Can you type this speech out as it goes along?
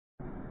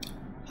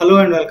Hello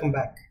and welcome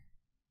back.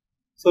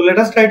 So let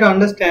us try to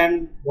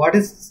understand what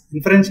is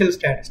inferential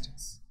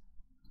statistics.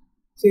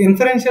 So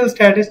inferential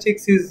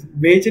statistics is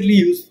majorly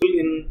useful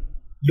in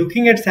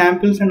looking at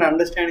samples and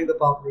understanding the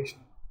population.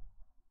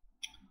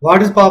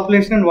 What is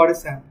population and what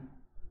is sample?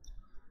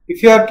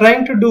 If you are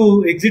trying to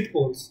do exit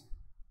polls,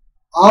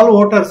 all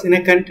voters in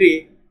a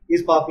country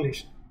is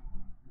population.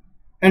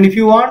 And if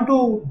you want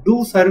to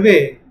do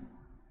survey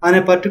on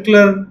a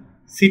particular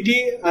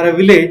city or a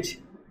village,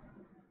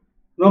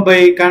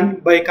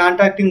 by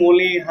contacting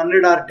only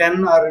 100 or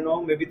 10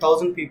 or maybe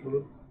 1000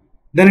 people,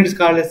 then it is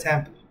called a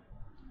sample.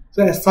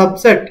 So a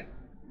subset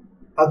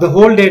of the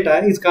whole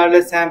data is called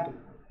as sample.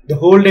 The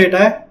whole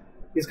data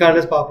is called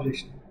as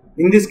population.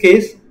 In this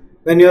case,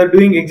 when you are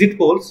doing exit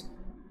polls,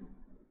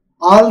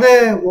 all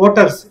the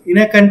voters in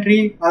a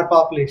country are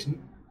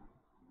population.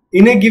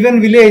 In a given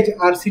village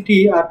or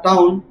city or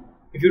town,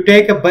 if you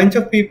take a bunch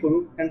of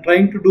people and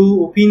trying to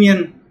do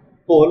opinion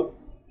poll,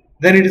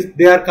 then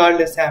they are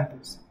called as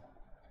samples.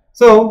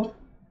 So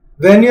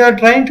when you are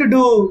trying to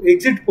do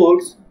exit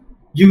polls,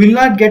 you will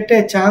not get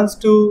a chance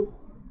to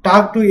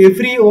talk to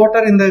every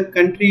voter in the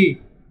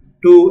country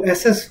to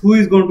assess who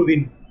is going to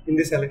win in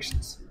these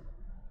elections.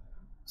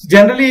 So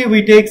generally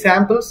we take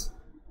samples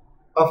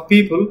of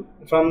people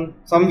from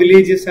some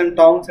villages and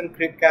towns and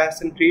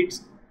castes and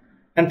creeds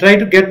and try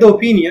to get the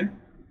opinion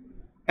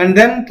and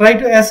then try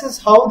to assess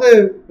how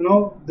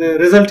the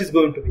result is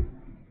going to be.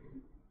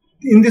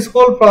 In this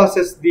whole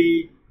process,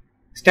 the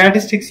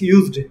statistics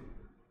used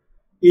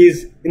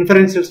is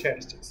inferential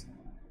statistics.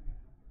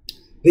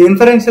 The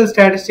inferential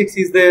statistics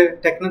is the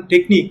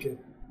technique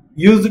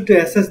used to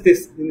assess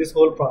this in this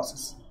whole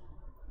process.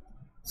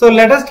 So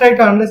let us try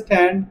to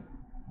understand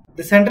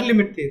the central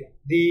limit theorem,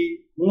 the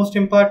most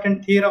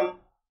important theorem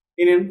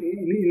in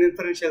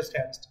inferential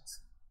statistics.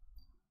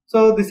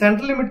 So the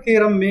central limit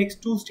theorem makes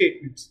two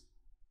statements.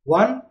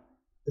 One,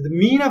 the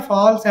mean of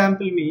all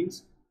sample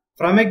means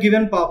from a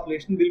given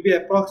population will be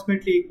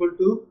approximately equal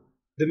to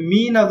the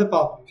mean of the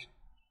population.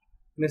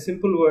 In a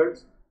simple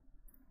words,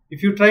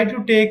 if you try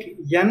to take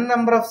n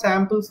number of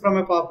samples from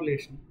a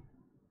population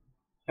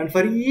and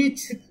for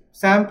each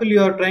sample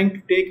you are trying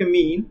to take a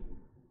mean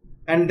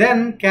and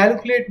then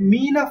calculate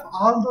mean of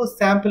all those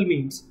sample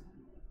means.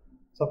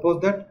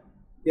 Suppose that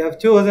you have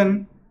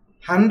chosen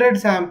 100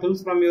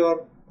 samples from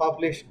your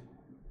population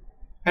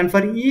and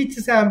for each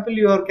sample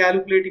you are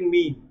calculating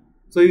mean.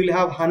 So you will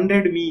have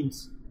 100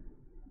 means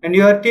and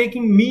you are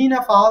taking mean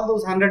of all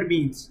those 100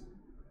 means.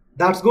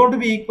 That's going to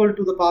be equal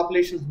to the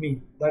population's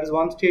mean. That is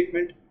one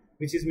statement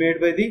which is made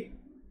by the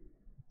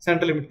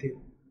central limit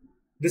theorem.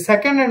 The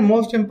second and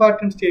most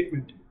important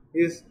statement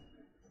is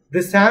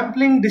the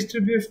sampling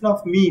distribution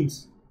of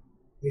means.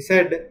 We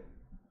said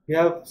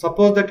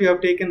suppose that you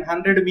have taken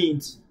 100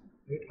 means,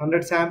 right?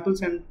 100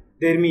 samples and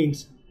their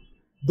means.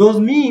 Those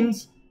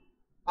means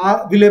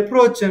will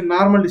approach a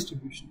normal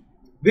distribution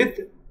with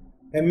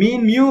a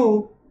mean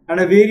mu and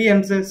a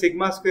variance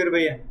sigma square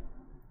by n.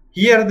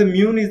 Here the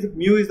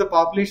mu is the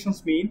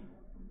population's mean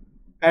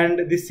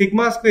and the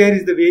sigma square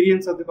is the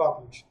variance of the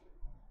population.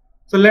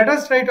 So let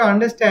us try to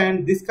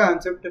understand this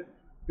concept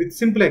with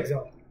simple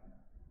example.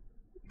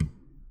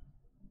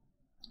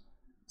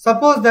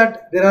 Suppose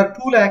that there are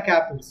 2 lakh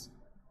apples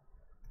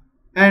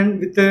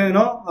and with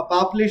a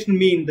population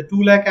mean, the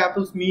 2 lakh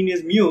apples mean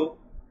is mu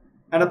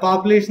and a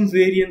population's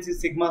variance is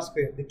sigma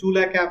square. The 2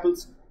 lakh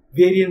apples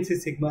variance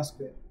is sigma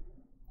square.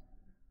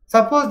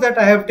 Suppose that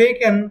I have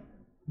taken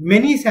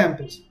many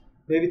samples,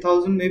 maybe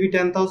 1000, maybe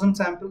 10,000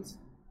 samples,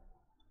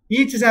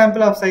 each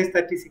sample of size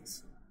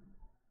 36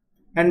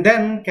 and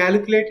then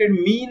calculated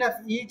mean of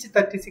each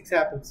 36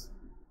 apples.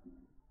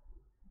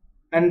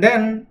 And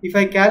then if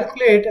I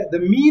calculate the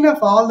mean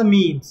of all the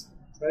means,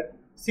 right?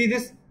 See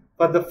this,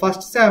 for the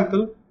first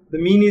sample the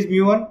mean is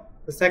mu1,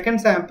 the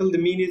second sample the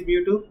mean is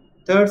mu2,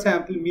 third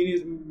sample mean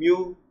is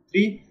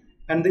mu3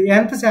 and the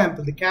nth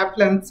sample, the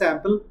capital nth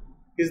sample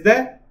is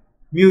the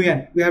mu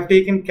n. We have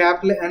taken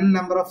capital N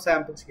number of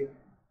samples here.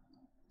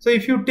 So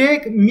if you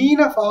take mean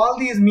of all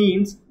these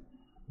means,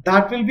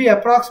 that will be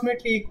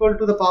approximately equal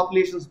to the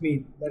population's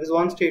mean. That is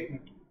one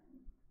statement.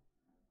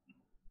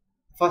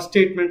 First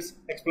statement's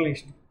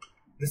explanation.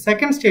 The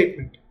second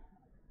statement,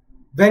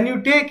 when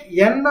you take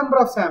n number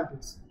of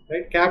samples,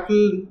 right,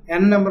 capital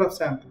N number of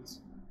samples,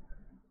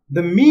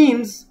 the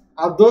means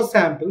of those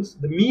samples,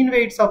 the mean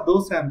weights of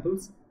those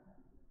samples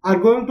are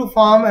going to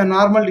form a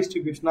normal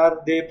distribution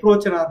or they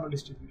approach a normal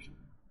distribution.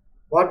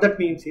 What that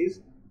means is,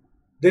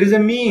 there is a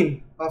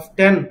mean of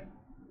 10,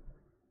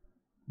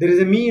 there is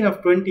a mean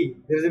of 20,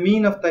 there is a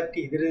mean of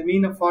 30, there is a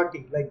mean of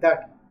 40, like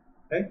that,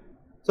 right?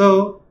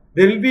 So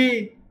there will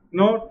be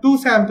 2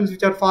 samples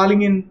which are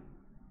falling in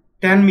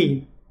 10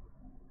 mean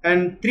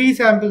and 3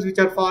 samples which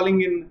are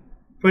falling in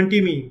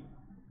 20 mean,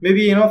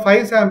 maybe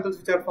 5 samples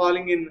which are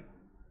falling in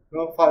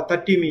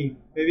 30 mean,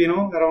 maybe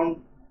around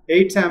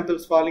 8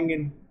 samples falling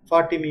in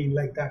 40 mean,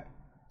 like that.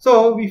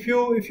 So if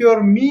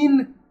your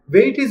mean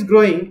weight is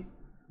growing,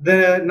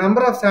 the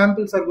number of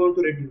samples are going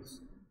to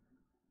reduce.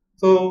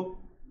 So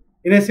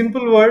in a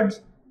simple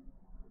words,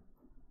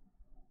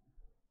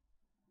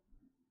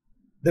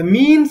 the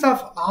means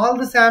of all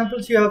the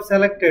samples you have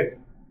selected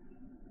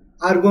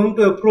are going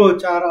to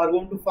approach or are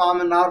going to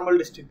form a normal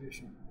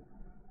distribution.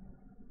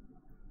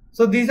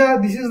 So this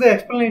is the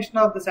explanation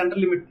of the central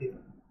limit theorem.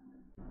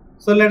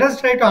 So let us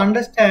try to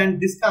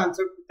understand this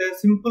concept with a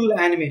simple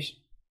animation.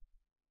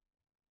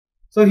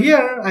 So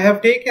here I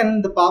have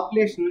taken the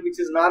population which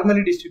is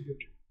normally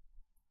distributed.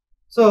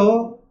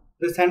 So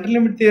the central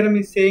limit theorem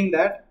is saying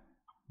that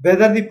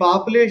whether the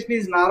population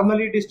is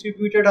normally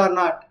distributed or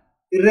not,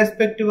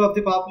 irrespective of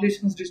the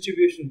population's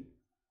distribution,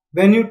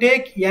 when you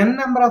take n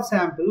number of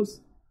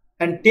samples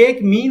and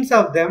take means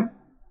of them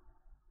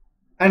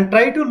and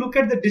try to look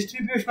at the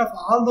distribution of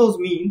all those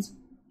means,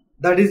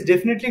 that is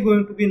definitely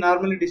going to be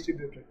normally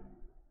distributed.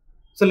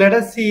 So let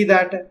us see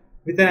that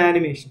with an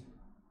animation.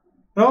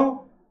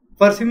 Now,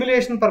 for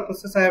simulation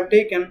purposes, I have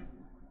taken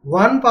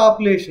one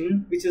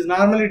population which is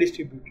normally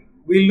distributed.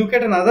 We will look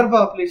at another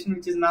population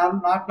which is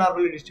not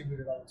normally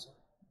distributed also.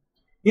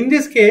 In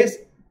this case,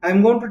 I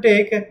am going to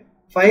take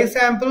 5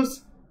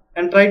 samples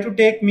and try to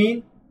take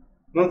mean.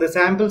 The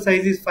sample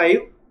size is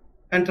 5,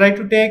 and try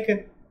to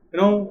take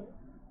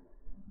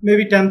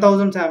maybe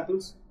 10,000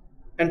 samples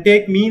and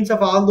take means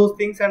of all those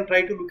things and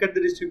try to look at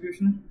the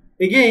distribution.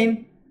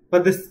 Again,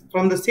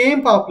 from the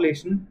same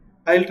population,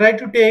 I will try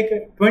to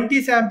take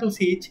 20 samples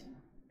each,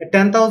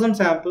 10,000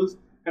 samples,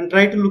 and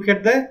try to look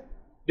at the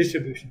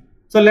distribution.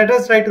 So let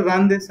us try to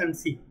run this and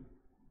see.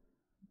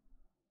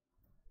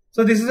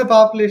 So this is a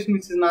population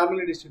which is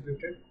normally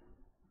distributed.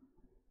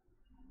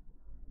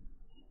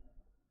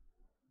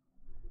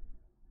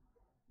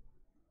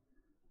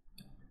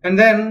 And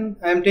then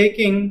I am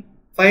taking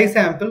 5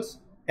 samples,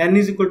 n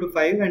is equal to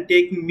 5, and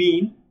taking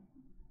mean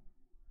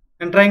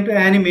and trying to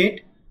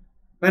animate.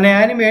 When I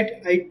animate,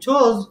 I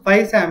chose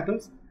 5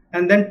 samples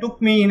and then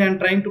took mean and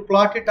trying to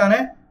plot it on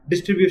a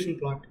distribution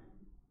plot.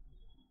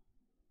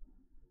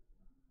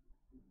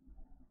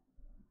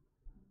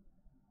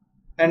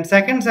 And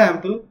second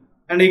sample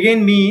and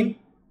again mean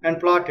and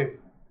plotted.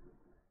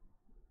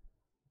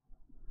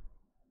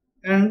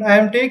 And I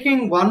am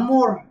taking one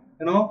more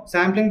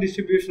sampling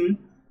distribution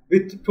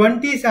with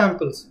 20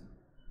 samples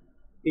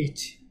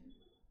each.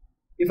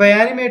 If I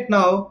animate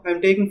now, I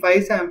am taking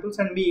 5 samples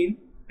and mean,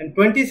 and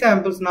 20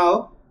 samples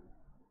now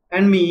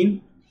and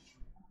mean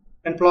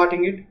and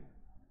plotting it.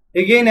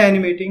 Again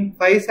animating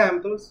 5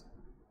 samples,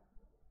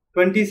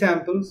 20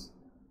 samples,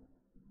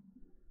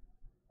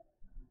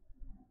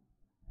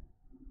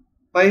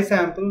 5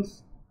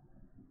 samples,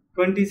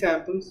 20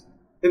 samples.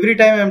 Every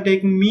time I am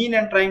taking mean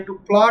and trying to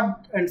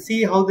plot and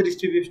see how the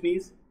distribution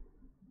is.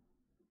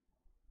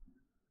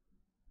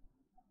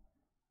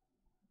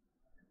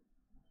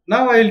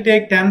 Now I will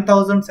take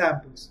 10,000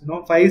 samples.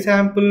 5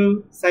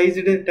 sample size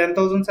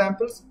 10,000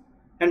 samples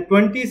and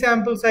 20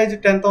 sample size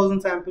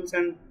 10,000 samples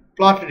and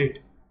plotted it.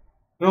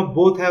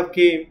 Both have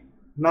came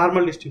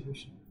normal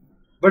distribution.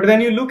 But when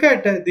you look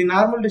at the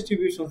normal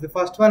distributions, the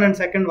first one and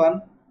second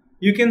one,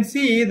 you can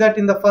see that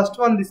in the first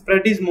one the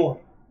spread is more,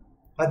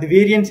 or the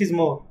variance is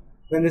more.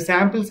 When the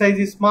sample size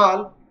is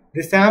small,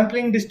 the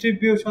sampling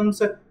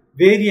distribution's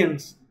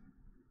variance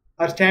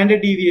or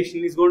standard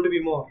deviation is going to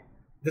be more.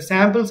 The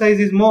sample size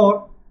is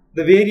more,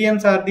 the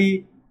variance or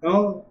the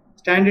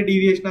standard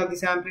deviation of the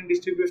sampling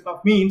distribution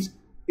of means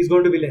is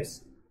going to be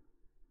less.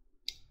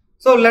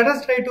 So let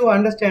us try to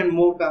understand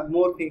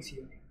more things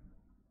here.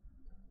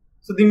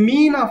 So the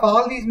mean of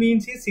all these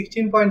means is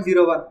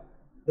 16.01.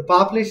 The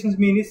population's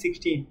mean is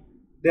 16.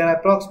 They are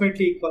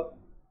approximately equal.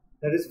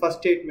 That is first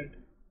statement.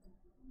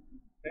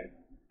 Okay.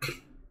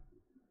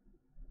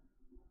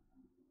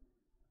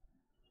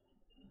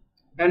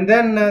 And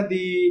then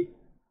the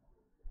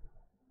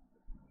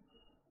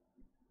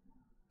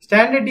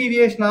standard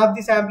deviation of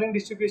the sampling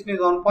distribution is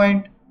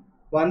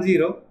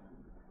 1.10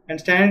 and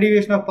standard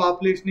deviation of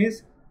population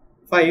is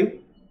 5.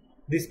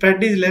 The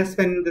spread is less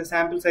when the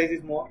sample size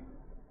is more.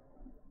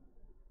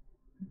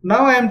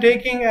 Now I am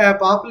taking a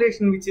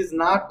population which is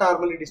not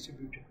normally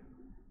distributed.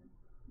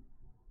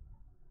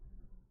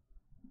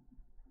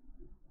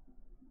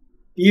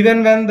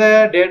 Even when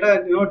the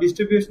data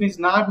distribution is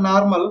not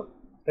normal,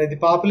 the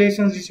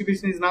population's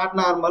distribution is not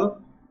normal,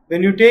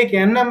 when you take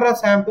n number of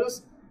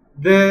samples,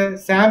 the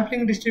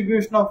sampling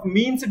distribution of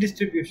means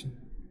distribution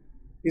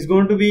is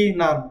going to be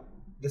normal.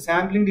 The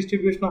sampling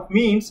distribution of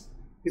means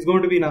is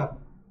going to be normal.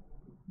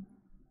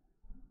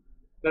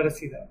 Let us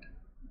see that.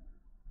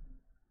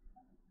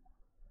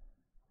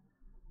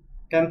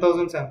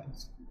 10,000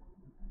 samples.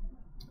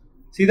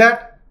 See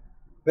that?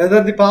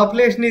 Whether the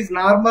population is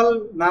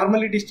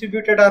normally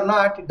distributed or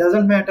not, it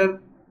doesn't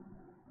matter.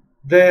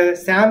 The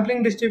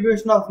sampling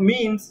distribution of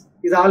means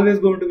is always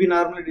going to be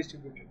normally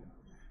distributed.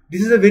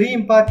 This is a very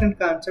important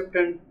concept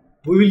and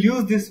we will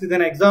use this with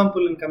an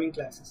example in coming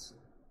classes.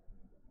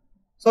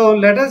 So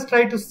let us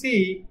try to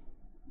see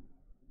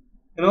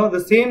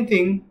the same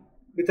thing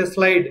with a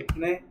slide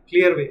in a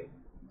clear way.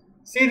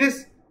 See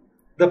this,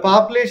 the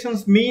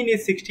population's mean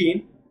is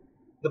 16,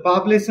 the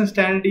population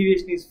standard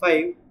deviation is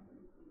 5,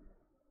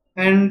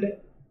 and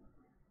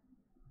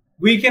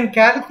we can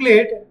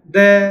calculate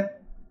the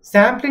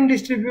sampling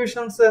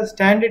distribution's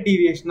standard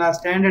deviation or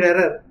standard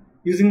error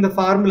using the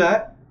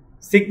formula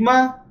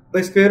sigma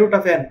by square root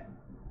of n,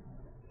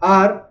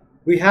 or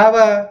we have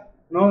a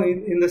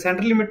in the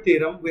central limit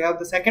theorem we have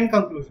the second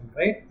conclusion,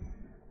 right?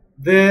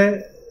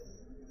 The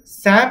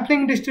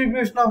sampling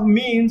distribution of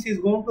means is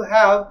going to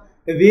have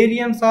a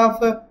variance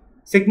of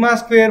sigma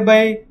square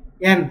by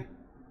n,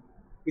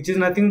 which is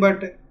nothing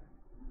but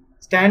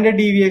standard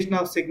deviation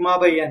of sigma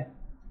by n.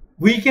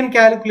 We can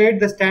calculate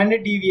the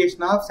standard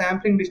deviation of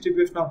sampling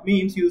distribution of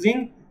means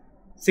using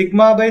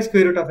sigma by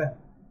square root of n,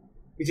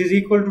 which is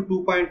equal to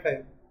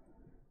 2.5.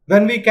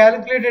 When we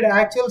calculated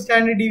actual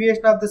standard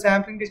deviation of the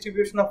sampling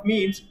distribution of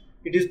means,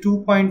 it is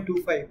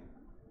 2.25. It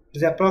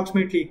is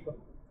approximately equal.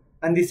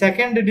 And the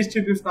second sampling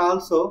distribution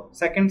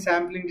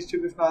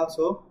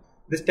also,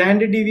 the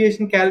standard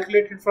deviation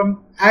calculated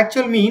from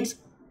actual means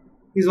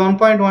is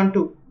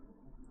 1.12.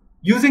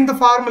 Using the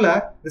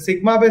formula, the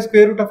sigma by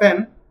square root of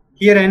n,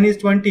 here n is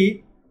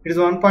 20, it is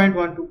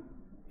 1.12.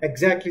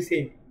 Exactly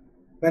same.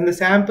 When the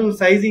sample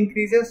size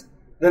increases,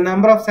 the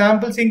number of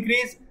samples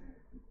increase,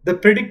 the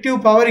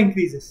predictive power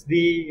increases.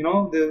 The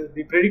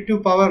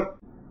predictive power,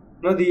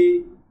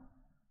 the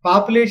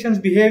population's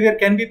behavior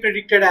can be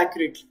predicted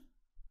accurately.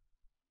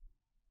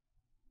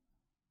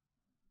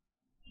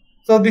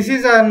 So this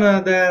is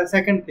the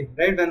second thing,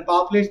 right? When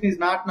population is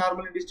not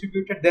normally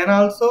distributed, then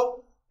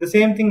also the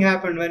same thing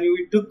happened when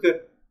we took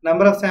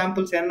number of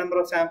samples, n number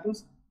of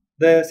samples.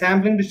 The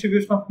sampling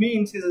distribution of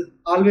means is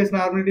always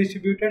normally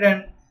distributed,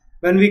 and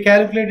when we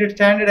calculated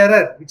standard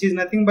error, which is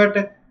nothing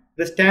but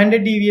the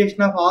standard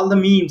deviation of all the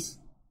means,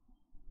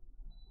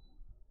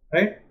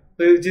 right?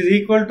 So which is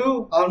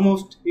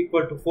almost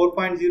equal to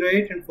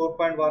 4.08 and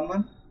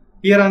 4.11.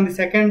 Here on the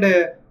second,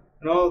 the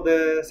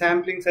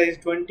sampling size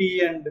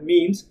 20 and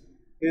means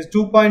is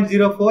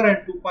 2.04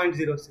 and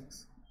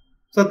 2.06.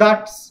 So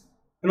that's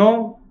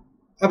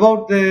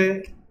about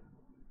the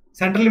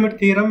central limit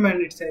theorem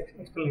and its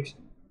explanation.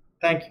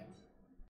 Thank you.